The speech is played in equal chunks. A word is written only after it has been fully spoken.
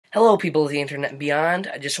Hello people of the internet and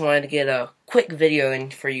beyond. I just wanted to get a quick video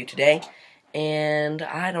in for you today, and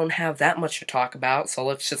I don't have that much to talk about, so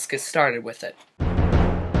let's just get started with it.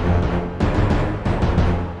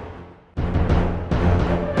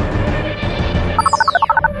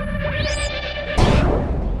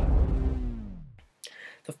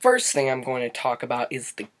 The first thing I'm going to talk about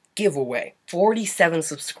is the giveaway. 47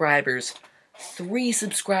 subscribers, 3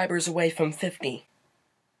 subscribers away from 50.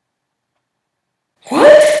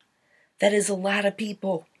 What? That is a lot of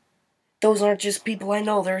people. Those aren't just people I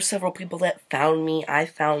know. There are several people that found me. I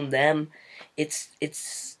found them.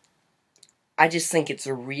 I just think it's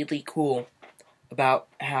really cool about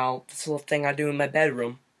how this little thing I do in my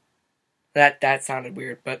bedroom. That sounded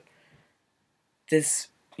weird, but this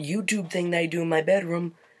YouTube thing that I do in my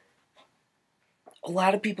bedroom, a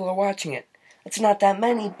lot of people are watching it. It's not that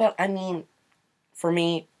many, but I mean, for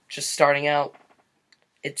me, just starting out,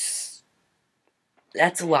 that's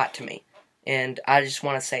a lot to me. And I just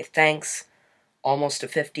want to say thanks, almost to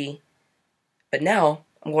 50. But now,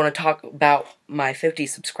 I'm going to talk about my 50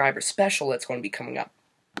 subscriber special that's going to be coming up.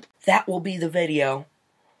 That will be the video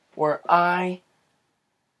where I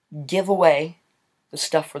give away the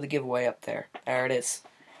stuff for the giveaway up there. There it is.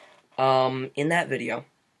 In that video,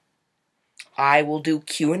 I will do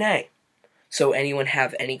Q&A. So anyone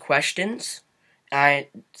have any questions?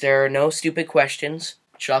 There are no stupid questions.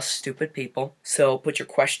 Just stupid people. So put your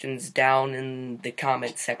questions down in the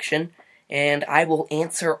comment section, and I will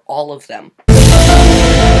answer all of them.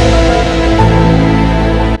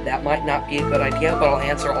 That might not be a good idea, but I'll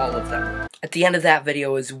answer all of them. At the end of that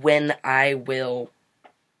video is when I will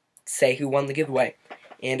say who won the giveaway,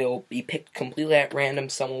 and it will be picked completely at random.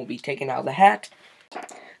 Someone will be taken out of the hat.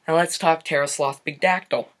 Now let's talk Pterosloth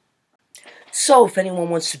Pygdactyl. So if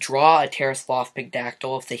anyone wants to draw a Pterosloth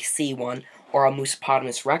Pygdactyl, if they see one, or a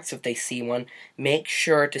Moosopotamus Rex if they see one, make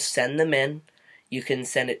sure to send them in. You can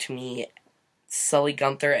send it to me,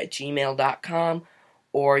 sullygunther@gmail.com,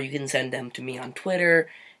 or you can send them to me on Twitter,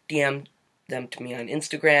 DM them to me on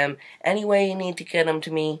Instagram. Any way you need to get them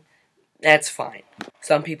to me, that's fine.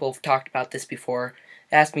 Some people have talked about this before.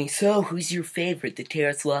 Asked me, so who's your favorite, the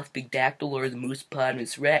Pterosloth Pygdactyl or the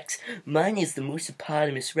Moosopotamus Rex? Mine is the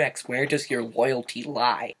Moosopotamus Rex. Where does your loyalty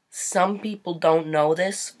lie? Some people don't know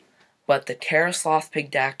this, but the Pterosloth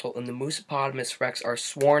Pygdactyl and the Moosopotamus Rex are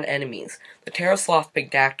sworn enemies. The Pterosloth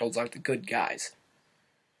Pygdactyls are the good guys.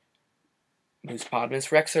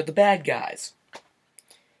 Moosopotamus Rex are the bad guys.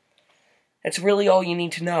 That's really all you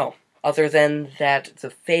need to know. Other than that, the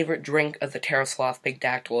favorite drink of the Pterosloth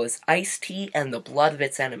Pygdactyl is iced tea and the blood of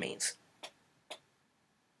its enemies.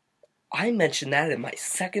 I mentioned that in my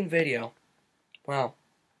second video. Wow.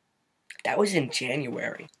 That was in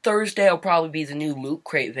January. Thursday will probably be the new Loot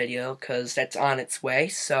Crate video, because that's on its way,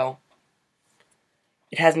 so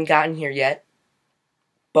it hasn't gotten here yet,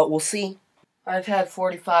 but we'll see. I've had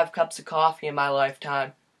 45 cups of coffee in my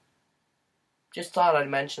lifetime. Just thought I'd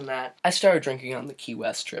mention that. I started drinking on the Key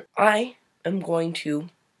West trip. I am going to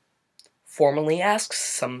formally ask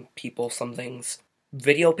some people some things.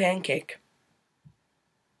 Video Pancake.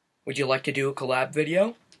 Would you like to do a collab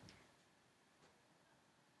video?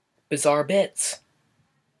 Bizarre Bits.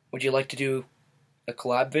 Would you like to do a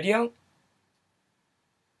collab video?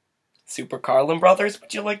 Super Carlin Brothers,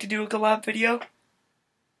 would you like to do a collab video?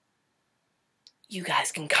 You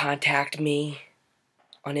guys can contact me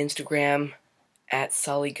on Instagram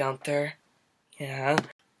 @SullyGunther. Yeah.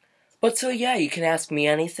 But so yeah, you can ask me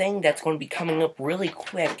anything. That's going to be coming up really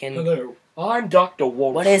quick. And hello, I'm Dr.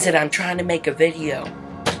 Walsh. What is it? I'm trying to make a video.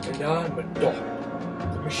 And I'm a doctor.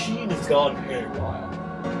 The machine has gone haywire.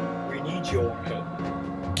 We need your help.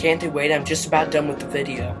 Can't wait, I'm just about done with the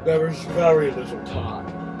video. There is very little time.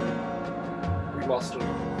 We must leave.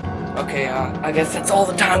 Okay, I guess that's all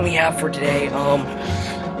the time we have for today.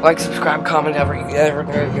 Like, subscribe, comment, every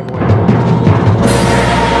giveaway.